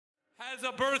has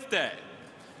a birthday.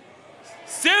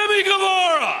 Sammy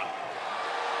Guevara.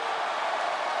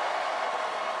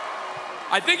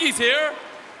 I think he's here.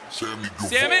 Sammy Guevara.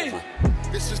 Sammy?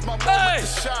 This is my moment to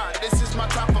shine. This is my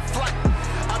time for flight.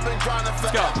 I've been grinding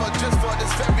forever just for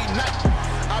this very night.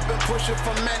 I've been pushing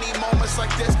for many moments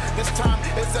like this. This time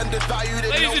is undervalued.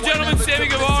 Ladies and gentlemen, Sammy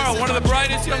Guevara, one of the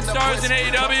brightest young stars in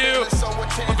AEW.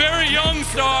 A very young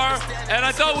star, and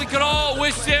I thought we could all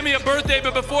wish Sammy a birthday,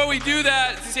 but before we do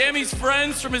that, Sammy's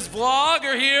friends from his vlog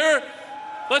are here.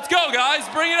 Let's go, guys.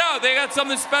 Bring it out. They got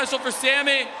something special for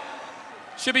Sammy.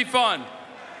 Should be fun.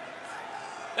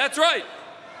 That's right.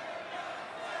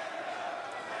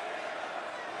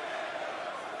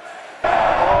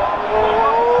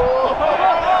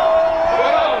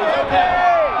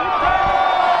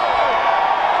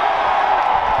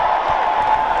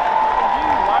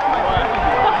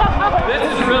 This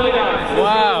is really nice.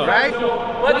 Wow. Right?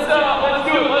 Let's do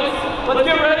it. Let's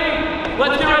get ready.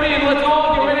 Let's get ready and let's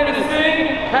all get ready to sing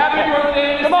Happy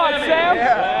Birthday to Come on, Sam.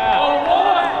 Yeah. All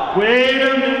right. Wait a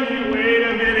minute.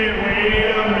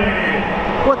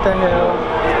 What the hell?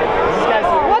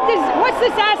 What's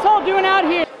this asshole doing out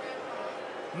here?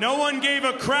 No one gave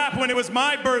a crap when it was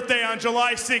my birthday on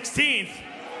July 16th.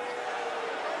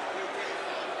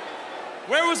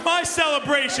 Where was my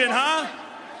celebration, huh?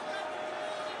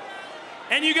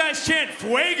 And you guys chant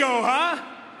Fuego, huh?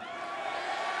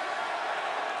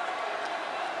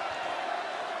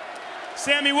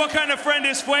 Sammy, what kind of friend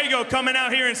is Fuego coming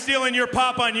out here and stealing your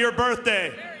pop on your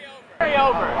birthday? Very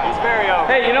over. He's very over.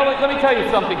 Hey, you know what? Let me tell you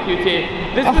something,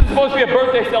 QT. This isn't supposed to be a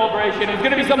birthday celebration. It's going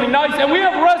to be something nice, and we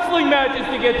have wrestling matches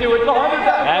to get to. It's 100,000.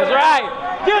 That's right.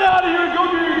 Get out of here and go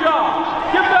do your job.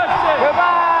 Get back safe.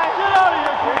 Goodbye. Get out of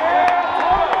here, QT.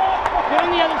 Get on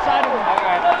the other side of him. All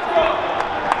right, let's go.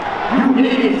 You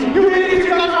idiots! You idiots! You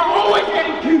guys are always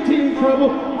getting QT in trouble.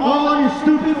 All on your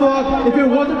stupid vlog. If it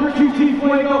wasn't for QT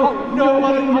Fuego,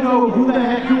 nobody would know who the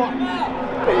heck you are.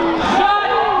 Shut up!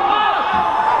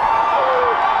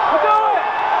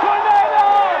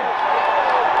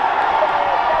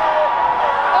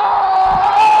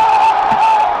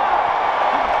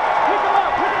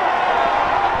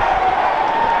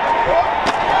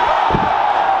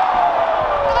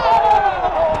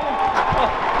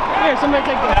 Somebody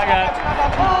take this. I got it.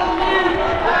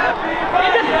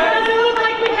 It doesn't look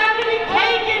like we have any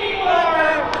cake anymore.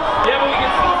 Yeah, but we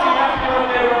can still sing happy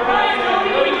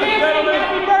birthday.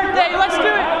 Happy birthday. Let's do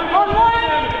it. On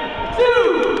 1,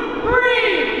 2,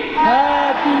 3.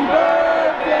 Happy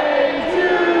birthday to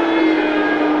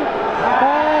you.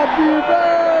 Happy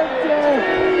birthday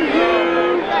to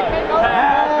you.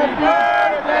 Happy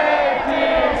birthday,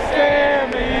 dear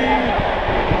Sammy.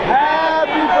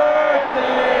 Happy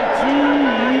birthday to you.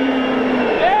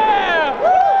 Yeah. Woo.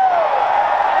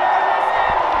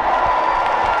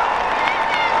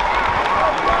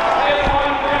 Hey,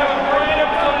 everyone, we're going to have a great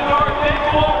episode of Dark. Thank you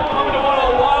all for coming to one of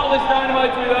the wildest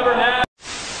dynamites we've ever had.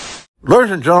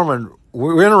 Ladies and gentlemen,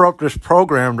 we interrupt this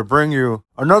program to bring you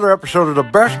another episode of the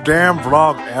best damn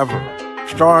vlog ever,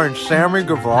 starring Sammy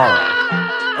Guevara.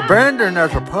 Abandoned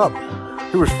as a pup,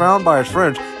 he was found by his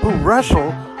friends who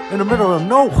wrestle in the middle of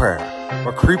nowhere.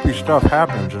 But creepy stuff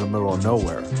happens in the middle of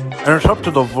nowhere. And it's up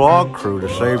to the vlog crew to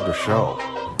save the show.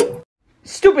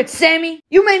 Stupid Sammy,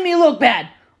 you made me look bad.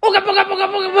 Ooga booga booga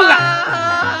booga booga.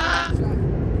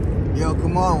 Yo,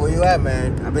 come on, where you at,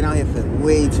 man? I've been out here for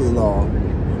way too long.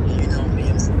 You know me,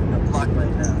 I'm sitting in the block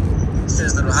right now.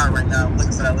 Shit's a little hot right now. I'm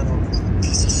looking for that little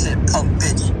piece of shit punk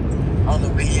bitch. I don't know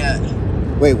where he at.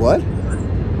 Wait, what?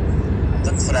 I'm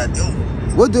looking for that dude.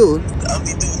 What dude? The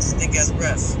ugly dude with the stink ass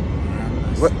breath.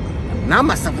 What? Now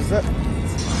my stuff is up.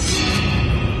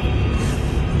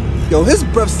 Yo, his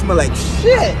breath smell like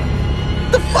shit.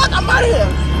 The fuck? I'm out of here.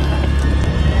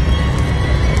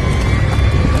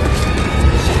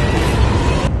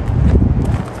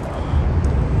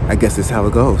 I guess that's how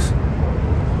it goes.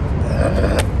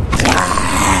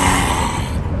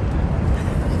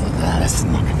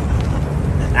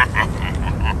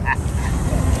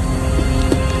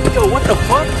 Yo, what the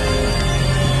fuck?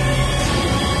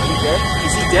 Is he dead?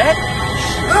 Is he dead?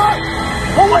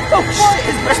 Oh, what the fuck?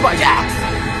 His breath smells like ass.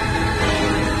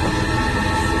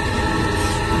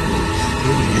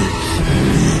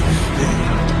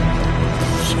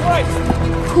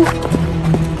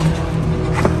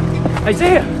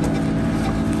 Isaiah!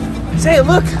 Isaiah,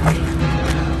 look!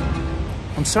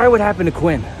 I'm sorry what happened to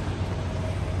Quinn.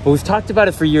 But we've talked about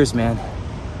it for years, man.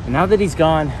 And now that he's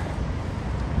gone,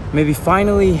 maybe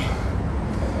finally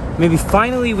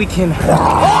we can...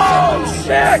 Oh,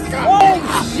 shit! Oh,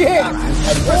 shit!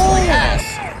 Oh, ass!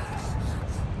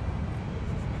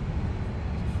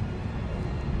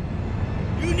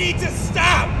 need to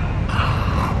stop!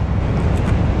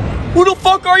 Who the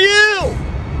fuck are you?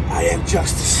 I am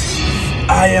Justice.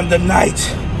 I am the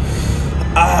Knight.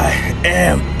 I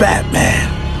am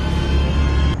Batman.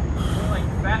 Like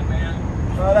Batman.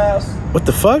 What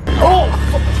the fuck? Oh!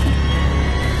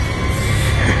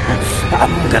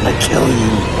 I'm gonna kill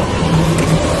you.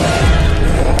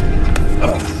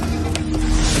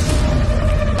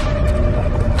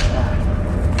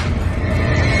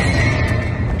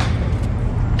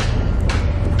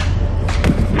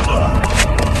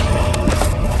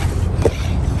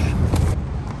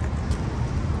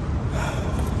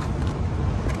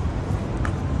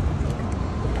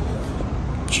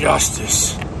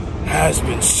 Justice has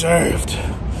been served.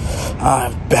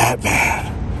 I'm Batman.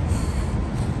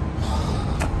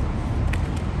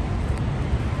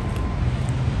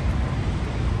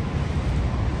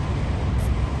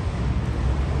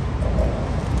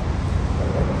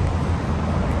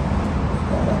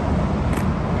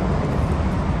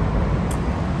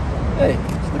 Hey,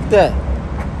 look at that.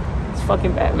 It's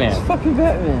fucking Batman. It's fucking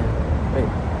Batman. Wait,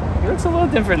 he looks a little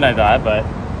different than I thought, but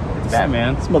it's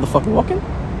Batman. This motherfucker walking.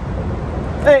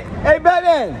 Hey, hey,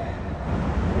 Batman!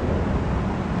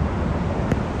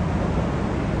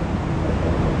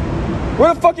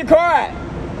 Where the fuck your car at?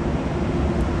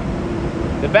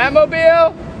 The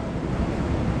Batmobile?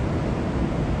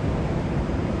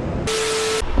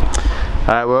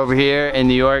 Alright, we're over here in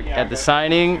New York at the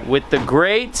signing with the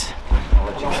great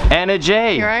Anna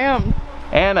J. Here I am.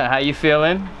 Anna, how you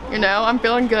feeling? You know, I'm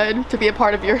feeling good to be a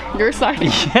part of your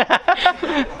signing.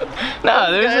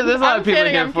 No, there's a lot of people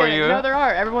here for you. No, there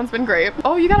are. Everyone's been great.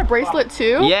 Oh, you got a bracelet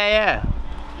too? Yeah.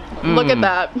 Look at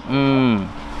that. I'm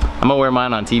gonna wear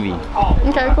mine on TV.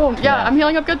 Okay, cool. Yeah, I'm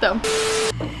healing up good though.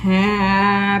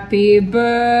 Happy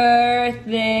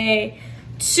birthday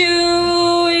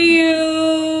to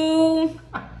you.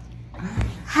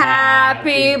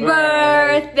 Happy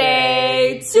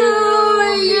birthday to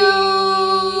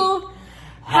you.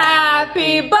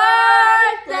 Happy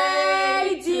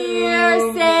birthday,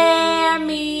 dear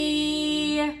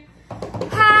Sammy.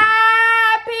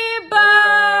 Happy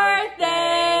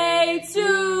birthday to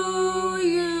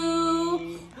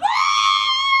you.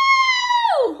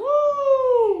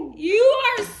 Woo! You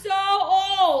are so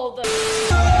old.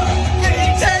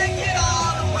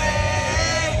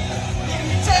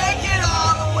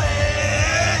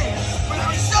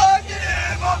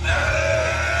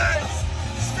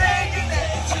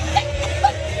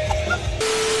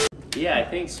 Yeah, I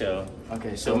think so.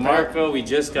 Okay, So Marco, we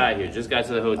just got here. Just got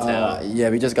to the hotel.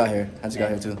 Yeah, we just got here. I just got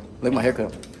here too. Look at my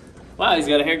haircut. Wow, he's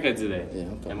got a haircut today.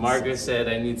 Yeah. And Marco said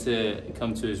I need to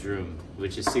come to his room,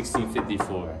 which is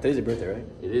 1654. Today's your birthday, right?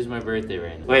 It is my birthday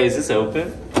right now. Wait, is this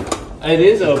open? It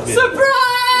is open. Surprise!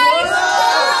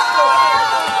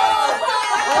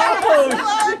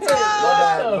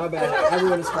 My bad.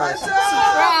 Everyone is surprised.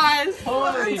 Surprise!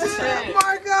 Holy shit.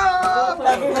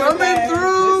 Marco! Coming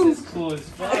through! This is cool as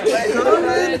fuck.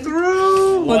 Coming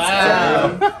through!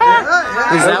 Wow. Is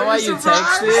that why you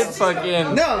texted?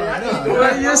 Fucking. No.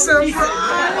 You're surprised!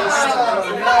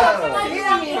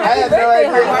 I have no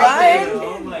idea.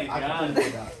 Oh my god.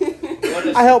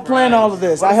 I helped plan all of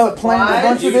this. I helped plan a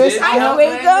bunch of this. Hi,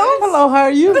 Fuego. Hello, how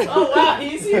are you? Oh wow,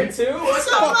 he's here too? What's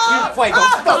up?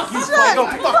 Fuck you, Fuego.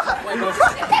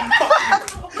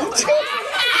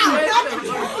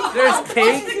 There's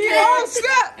cake. Oh,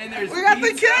 snap! And there's We got the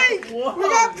pizza. cake! Whoa. We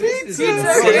got pizza!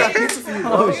 We got pizza for you.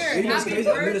 Oh, shit.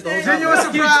 Genuine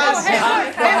surprise!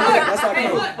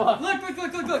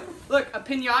 Look, a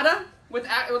piñata with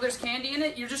there's candy in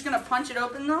it. You're just gonna punch it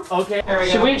open though. Okay.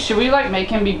 Should we like make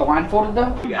him be blindfolded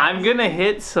though? I'm gonna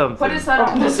hit something. Put his head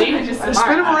on the seat.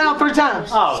 Spin him around 3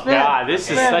 times. Oh god, this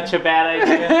is such a bad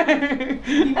idea.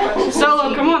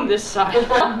 Solo, come on this side.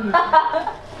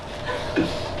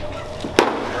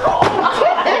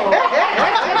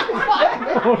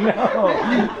 Oh no.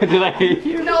 Did I hit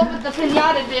you? No, but the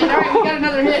piñata did. Alright, we got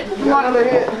another hit. Come on, another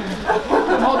hit.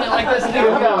 I'm holding it like this.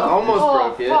 There we go. Almost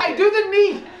broke it. Hey, do the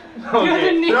knee. Okay. Do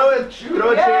the knee. Throw it,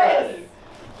 yes.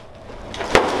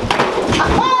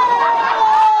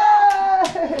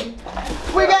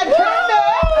 We got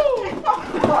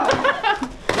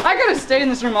I gotta stay in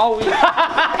this room all week.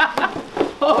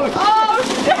 Oh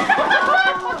shit!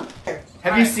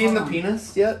 Have you seen the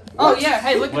penis yet? Oh yeah,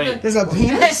 hey, look at There's a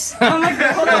penis? Oh my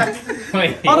god, hold on.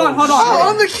 Wait. Hold on. Oh,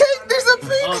 on the cake, there's a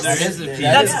penis! Oh, there is a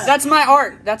penis. That's my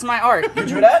art. That's my art. You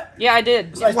drew that? Yeah, I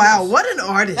did. Wow, what an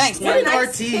artist. Thanks, What man. an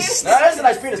artiste. That's a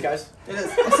nice penis, guys.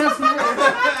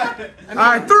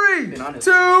 Alright, 3,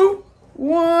 2,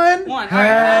 1.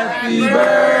 Happy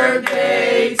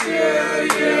birthday to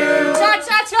you. Cha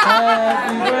cha cha.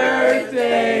 Happy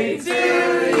birthday to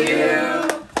you.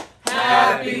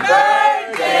 Happy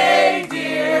birthday,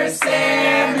 dear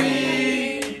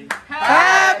Sammy.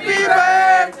 Happy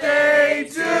birthday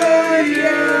to you.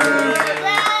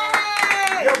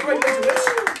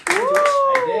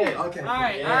 Okay. All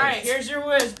right. Here's your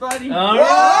wish, buddy.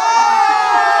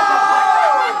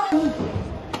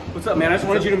 What's up, man? I just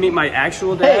wanted you to meet my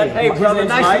actual dad. Hey, brother.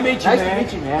 Nice to meet you, man.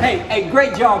 Nice to meet you, man. Hey,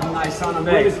 great job tonight, son. I'm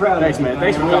really proud of you. Thanks, man.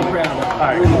 Thanks for really coming. proud of you. All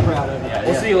right. Really proud of you. Yeah,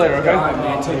 we'll see you later, okay? All right,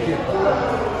 man. Take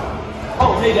care.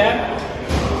 Oh, hey, Dad.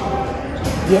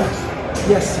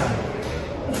 Yes, son.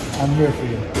 I'm here for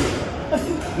you.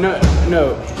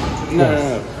 No.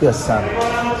 Yes, son.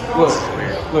 Look.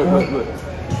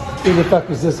 Who the fuck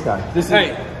is this guy?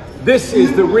 This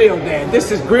is the real dad.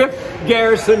 This is Griff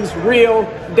Garrison's real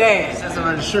dad. He has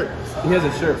on a shirt. He has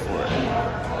a shirt for it.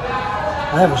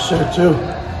 I have a shirt too.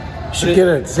 You should get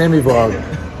it. Sammy Vlog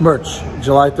merch,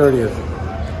 July 30th.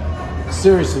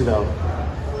 Seriously though,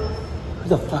 who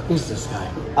the fuck is this guy?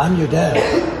 I'm your dad.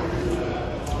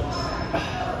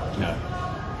 No.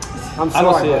 I'm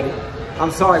sorry, buddy.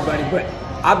 I'm sorry, buddy, but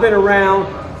I've been around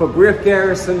for Griff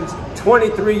Garrison's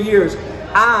 23 years.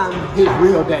 I'm his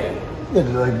real dad.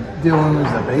 Like dealing with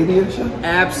a baby and shit?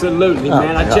 Absolutely,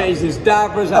 man. I changed his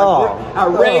diapers. I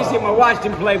raised him. I watched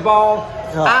him play ball.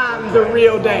 I'm the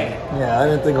real dad. Yeah, I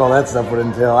didn't think all that stuff would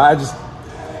entail. I just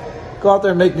go out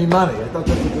there and make me money. I thought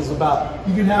that's what this was about.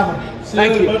 You can have them.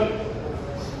 Thank you.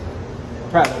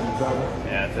 Proud of you, brother.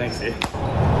 Yeah, thanks, dude.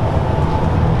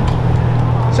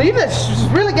 So you just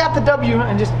really got the W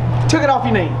and just took it off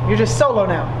your name. You're just Solo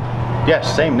now.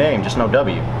 Yes, same name, just no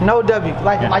W. No W,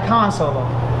 like Han Solo.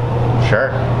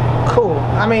 Sure. Cool.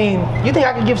 I mean, you think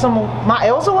I could give some of my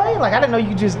L's away? Like, I didn't know you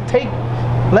could just take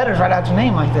letters right out your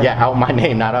name like that. Yeah, out my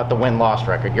name, not out the win-loss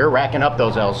record. You're racking up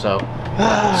those L's, so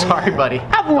sorry, buddy.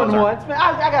 I've won once, man.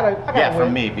 I gotta yeah, win.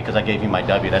 from me, because I gave you my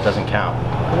W. That doesn't count.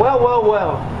 Well.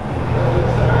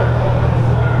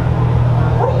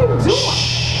 What are you doing?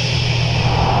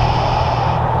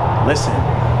 Listen,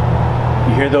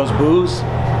 you hear those boos?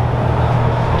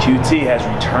 QT has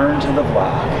returned to the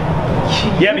vlog.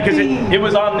 Yeah, because it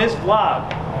was on this vlog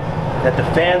that the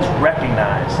fans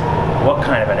recognized what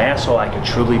kind of an asshole I could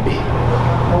truly be.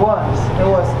 It was.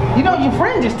 You know, your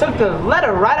friend just took the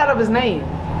letter right out of his name.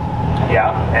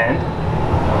 Yeah, and?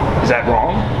 Is that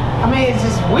wrong? I mean, it's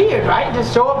just weird, right?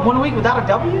 Just show up 1 week without a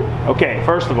W? Okay,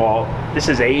 first of all, this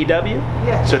is AEW.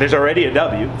 Yeah. So there's already a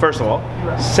W, first of all.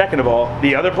 Right. Second of all,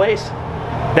 the other place,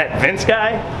 that Vince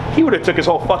guy, he would have took his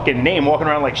whole fucking name walking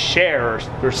around like Cher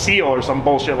or Seal or some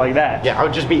bullshit like that. Yeah, I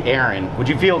would just be Aaron. Would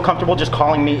you feel comfortable just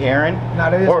calling me Aaron? No,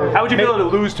 that is Or how would you feel to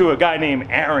lose to a guy named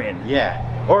Aaron? Yeah.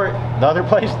 Or the other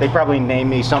place, they probably named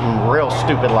me something real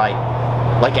stupid like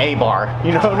A-Bar.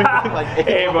 You know what I mean? Like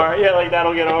A-Bar. Yeah, like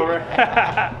that'll get over.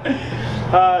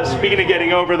 Speaking of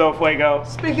getting over though, Fuego.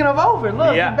 Speaking of over,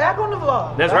 look, Yeah. you're back on the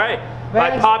vlog. That's right.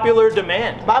 By popular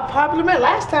demand. By popular demand.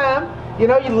 Last time, you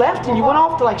know, you left and you went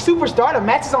off to like superstardom,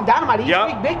 matches on Dynamite, each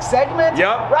week, big segments.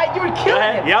 Right? You were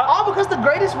killing it. All because the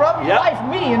greatest rub of your life,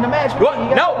 me, in the match. What?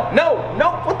 No.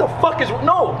 What the fuck is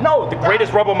no? The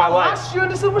greatest rub of my life. I launched you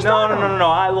into superstardom. No.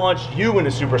 I launched you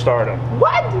into superstardom.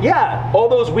 What? Yeah. All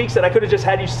those weeks that I could have just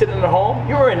had you sitting at home,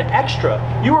 you were an extra.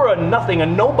 You were a nothing, a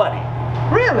nobody.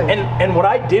 Really? And what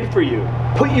I did for you,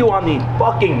 put you on the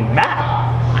fucking map.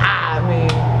 I mean,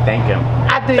 thank him.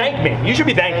 Thank me. You should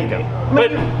be thanking him.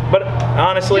 But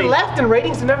honestly, you left and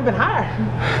ratings have never been higher.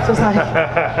 So it's like,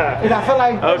 I feel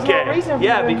like there's no reason for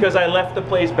you. because I left the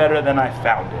place better than I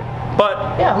found it.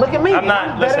 But yeah, look at me. I'm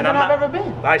not. Listen, I've ever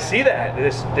been. I see that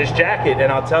this jacket,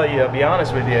 and I'll tell you. I'll be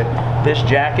honest with you. This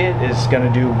jacket is going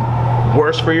to do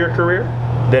worse for your career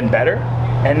than better.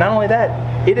 And not only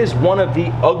that, it is one of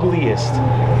the ugliest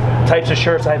types of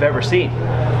shirts I've ever seen.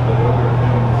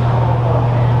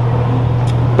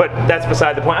 But that's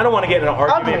beside the point. I don't want to get in an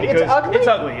argument because it's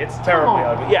ugly. It's terribly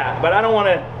ugly. Yeah, but I don't want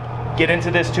to get into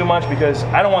this too much because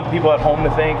I don't want the people at home to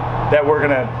think that we're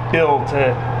gonna build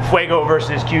to Fuego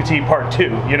versus QT Part 2.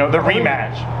 You know, the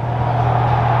rematch.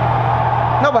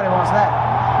 Nobody wants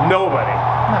that. Nobody.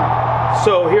 No.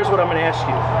 So here's what I'm gonna ask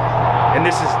you, and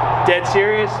this is dead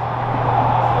serious.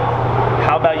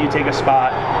 How about you take a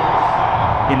spot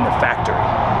in the factory?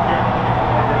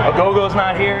 Ogogo's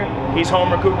not here. He's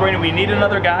home recuperating. We need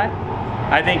another guy.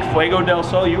 I think Fuego del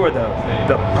Sol, you are the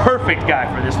perfect guy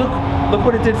for this. Look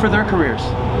what it did for their careers.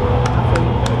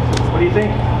 What do you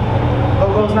think?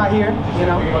 Ogogo's not here, you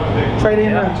know. Trading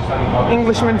an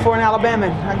Englishman for an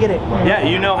Alabaman. I get it. Yeah,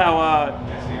 you know how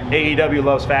AEW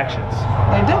loves factions.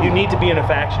 They do. You need to be in a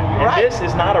faction. And this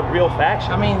is not a real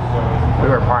faction. I mean, we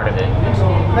were a part of it.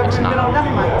 Never been on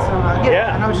Dynamite, so I get it.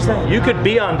 I know what you're saying. You could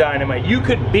be on Dynamite. You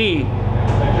could be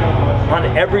on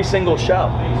every single show.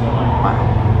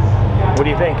 Wow. What do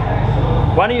you think?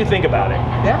 Why don't you think about it?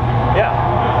 Yeah.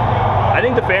 Yeah. I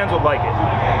think the fans would like it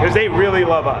because they really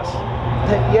love us.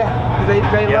 Yeah, they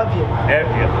love you.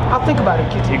 Yeah. I'll think about it,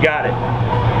 QT. You got it.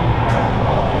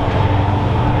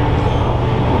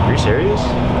 Are you serious?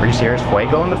 Are you serious?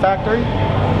 Fuego in the factory?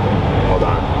 Hold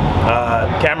on.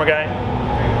 Camera guy,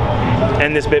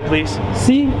 end this bit, please.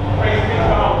 See?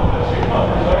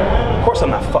 Of course I'm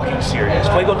not fucking serious.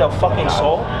 Fuego del fucking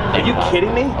Sol? Are you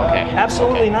kidding me? Okay.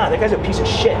 Absolutely not. That guy's a piece of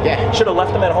shit. Yeah. Should have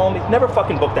left him at home. He's never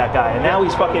fucking booked that guy. And now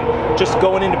he's fucking just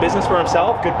going into business for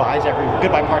himself. Goodbye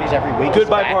parties every week.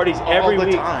 Goodbye parties every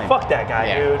week. Time. Fuck that guy,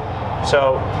 Yeah. dude.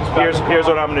 So here's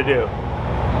what I'm gonna do.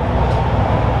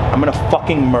 I'm gonna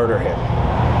fucking murder him.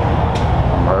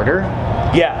 Murder?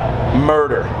 Yeah,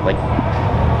 murder. Like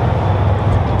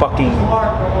fucking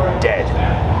dead.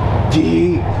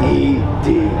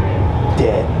 D-E-D.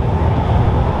 Dead.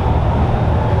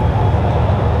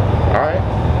 Alright.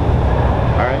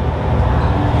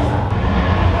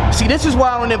 See, this is why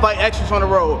I don't invite extras on the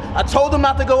road. I told them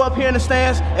not to go up here in the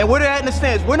stands, and where they're at in the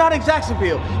stands. We're not in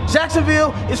Jacksonville.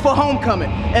 Jacksonville is for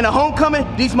homecoming. And the homecoming,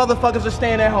 these motherfuckers are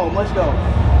staying at home. Let's go.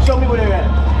 Show me where they're at.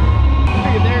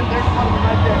 There's one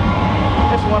right there.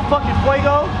 This one, fucking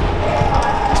Fuego.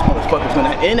 This motherfucker's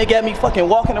gonna, and they got me fucking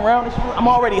walking around this room. I'm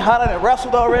already hot. I done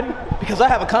wrestled already because I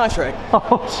have a contract.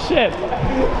 Oh, shit.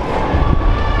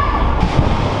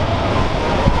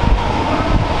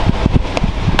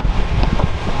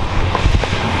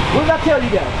 What did I tell you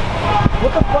guys?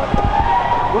 What the fuck?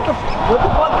 What the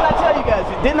fuck did I tell you guys?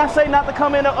 Didn't I say not to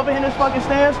come in up in this fucking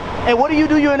stands? And what do?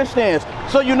 You're in the stands.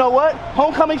 So you know what?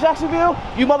 Homecoming Jacksonville,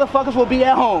 you motherfuckers will be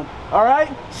at home. All right?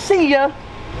 See ya.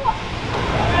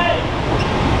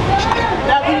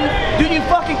 Now do you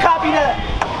fucking copy that?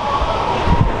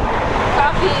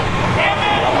 Copy.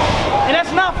 And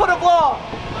that's not for the vlog.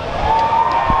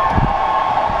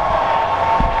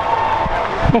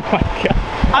 Oh my god.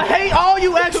 I hate all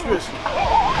you extras.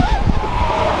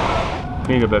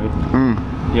 Here you go, baby.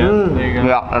 Yeah, there you go.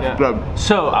 Yeah, that's good.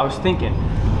 So, I was thinking,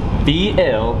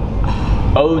 BL-OGs.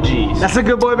 That's a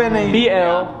good boy band name.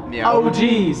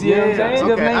 BL-OGs, you know what I'm saying?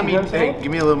 Good name, I mean, hey,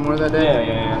 give me a little more of that day.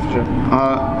 Yeah, sure.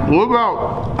 What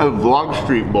about Vlog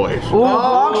Street Boys? Ooh,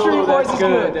 Vlog Street Boys that's is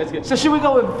good, good. that's good. So should we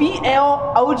go with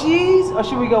VL-OGs or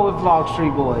should we go with Vlog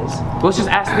Street Boys? Let's just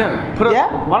ask them. Put up, Yeah?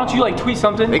 Why don't you like tweet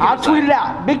something? I'll tweet it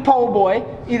out. Big Pole Boy.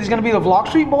 Either it's gonna be the Vlog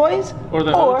Street Boys or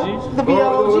the OGs. The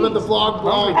VL-OGs. What about the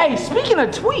vlog? Hey, speaking of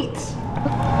tweets,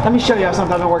 let me show you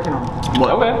something I've been working on.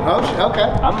 What? Okay. Oh, okay.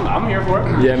 I'm here for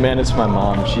it. Yeah, man, it's my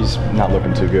mom. She's not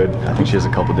looking too good. I think she has a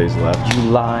couple days left. You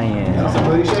lying. Dude,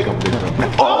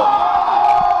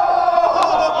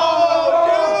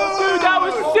 that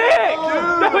was sick!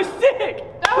 That was sick!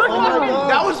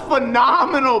 That was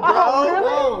phenomenal, bro.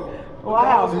 Oh, really?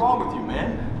 Wow. What's wrong with you,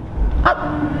 man?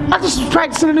 I just was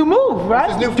practicing a new move, right?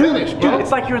 It's new finish, bro. Dude,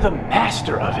 it's like you're the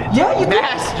master of it. Yeah, you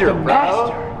Master, bro.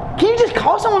 master. Can you just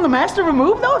call someone the master of a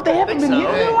move though if they haven't been using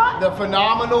it a lot? The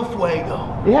phenomenal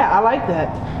Fuego. Yeah, I like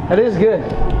that. That is good.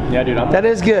 Yeah, dude. That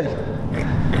is good.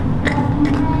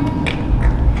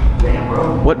 Damn,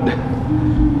 bro. What?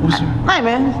 Hey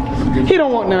man, he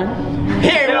don't want none. He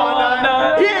ain't want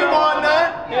none. He ain't want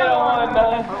none. He don't want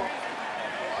none.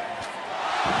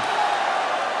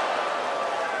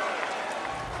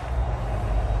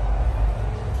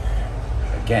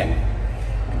 Again,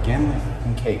 they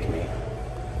fucking cake me.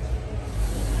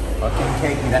 Fucking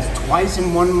cake me. That's twice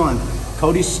in 1 month.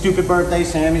 Cody's stupid birthday,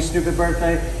 Sammy's stupid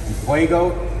birthday, and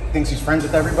Fuego thinks he's friends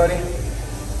with everybody.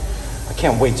 I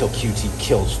can't wait till QT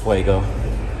kills Fuego.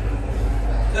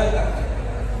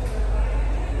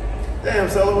 Damn,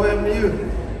 Solo, what happened to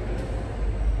you?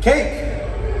 Cake!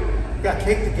 You got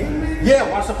cake to give me? Yeah,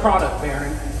 watch the product,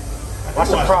 Baron. Watch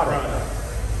the product.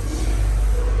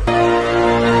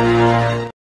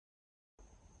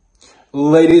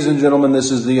 Ladies and gentlemen,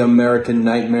 this is the American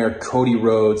Nightmare, Cody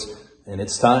Rhodes, and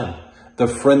it's time. The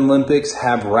Friendlympics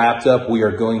have wrapped up. We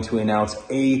are going to announce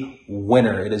a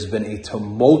winner. It has been a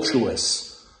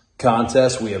tumultuous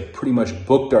contest. We have pretty much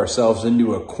booked ourselves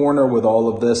into a corner with all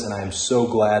of this, and I am so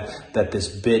glad that this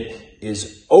bit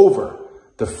is over.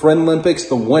 The Friendlympics,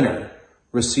 the winner,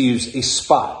 receives a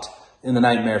spot in the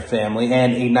Nightmare family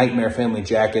and a Nightmare family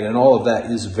jacket, and all of that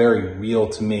is very real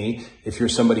to me. If you're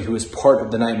somebody who is part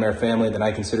of the Nightmare family, then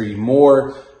I consider you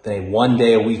more than a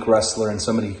one-day-a-week wrestler and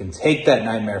somebody who can take that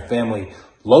Nightmare family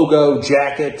logo,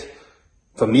 jacket,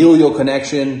 familial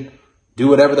connection, do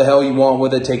whatever the hell you want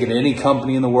with it, take it to any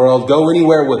company in the world, go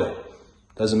anywhere with it.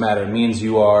 Doesn't matter. It means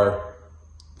you are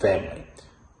family.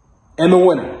 And the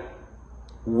winner,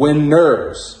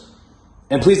 winners,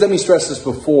 And please let me stress this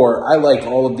before, I like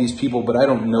all of these people, but I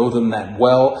don't know them that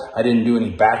well. I didn't do any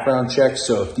background checks.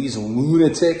 So if these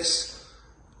lunatics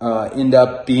end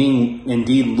up being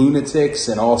indeed lunatics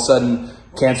and all of a sudden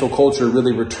cancel culture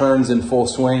really returns in full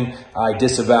swing, I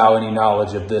disavow any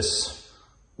knowledge of this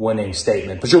winning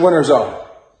statement. But your winners are,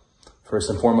 first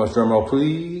and foremost, drumroll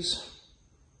please,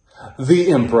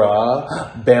 the Emperor,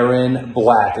 Baron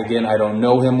Black. Again, I don't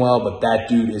know him well, but that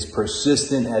dude is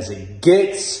persistent as it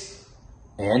gets.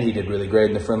 And he did really great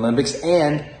in the Friend Olympics.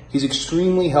 And he's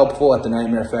extremely helpful at the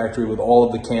Nightmare Factory with all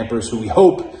of the campers who we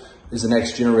hope is the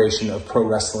next generation of pro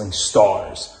wrestling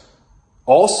stars.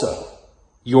 Also,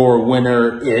 your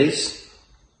winner is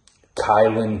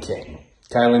Kylan King.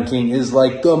 Kylan King is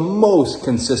like the most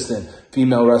consistent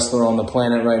female wrestler on the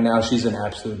planet right now. She's an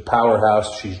absolute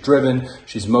powerhouse. She's driven,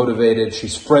 she's motivated,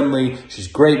 she's friendly, she's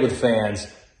great with fans,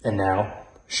 and now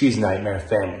she's Nightmare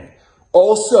Family.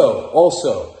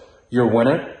 Also, your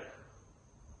winner,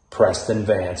 Preston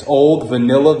Vance, Old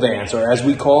Vanilla Vance, or as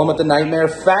we call him at the Nightmare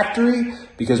Factory,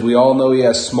 because we all know he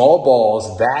has small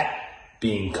balls, that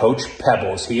being Coach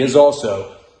Pebbles. He is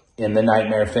also in the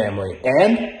Nightmare Family.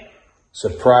 And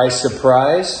surprise,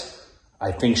 surprise,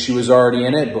 I think she was already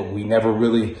in it, but we never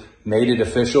really made it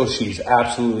official. She's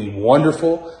absolutely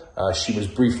wonderful. She was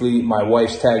briefly my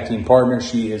wife's tag team partner.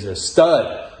 She is a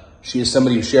stud. She is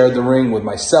somebody who shared the ring with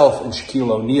myself and Shaquille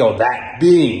O'Neal, that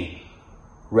being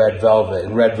Red Velvet.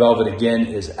 And Red Velvet, again,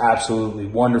 is absolutely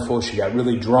wonderful. She got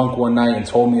really drunk one night and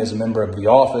told me as a member of the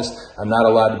office, I'm not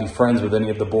allowed to be friends with any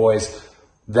of the boys.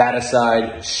 That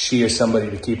aside, she is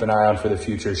somebody to keep an eye on for the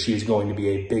future. She's going to be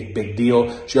a big, big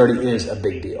deal. She already is a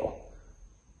big deal.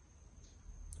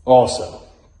 Also,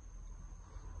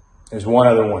 there's one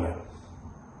other winner.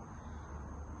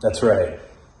 That's right.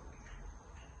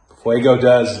 Fuego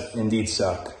does indeed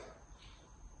suck.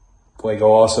 Fuego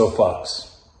also fucks.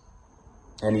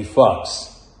 And he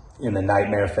fucks in the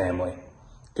Nightmare Family.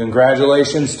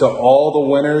 Congratulations to all the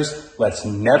winners. Let's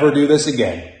never do this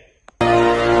again.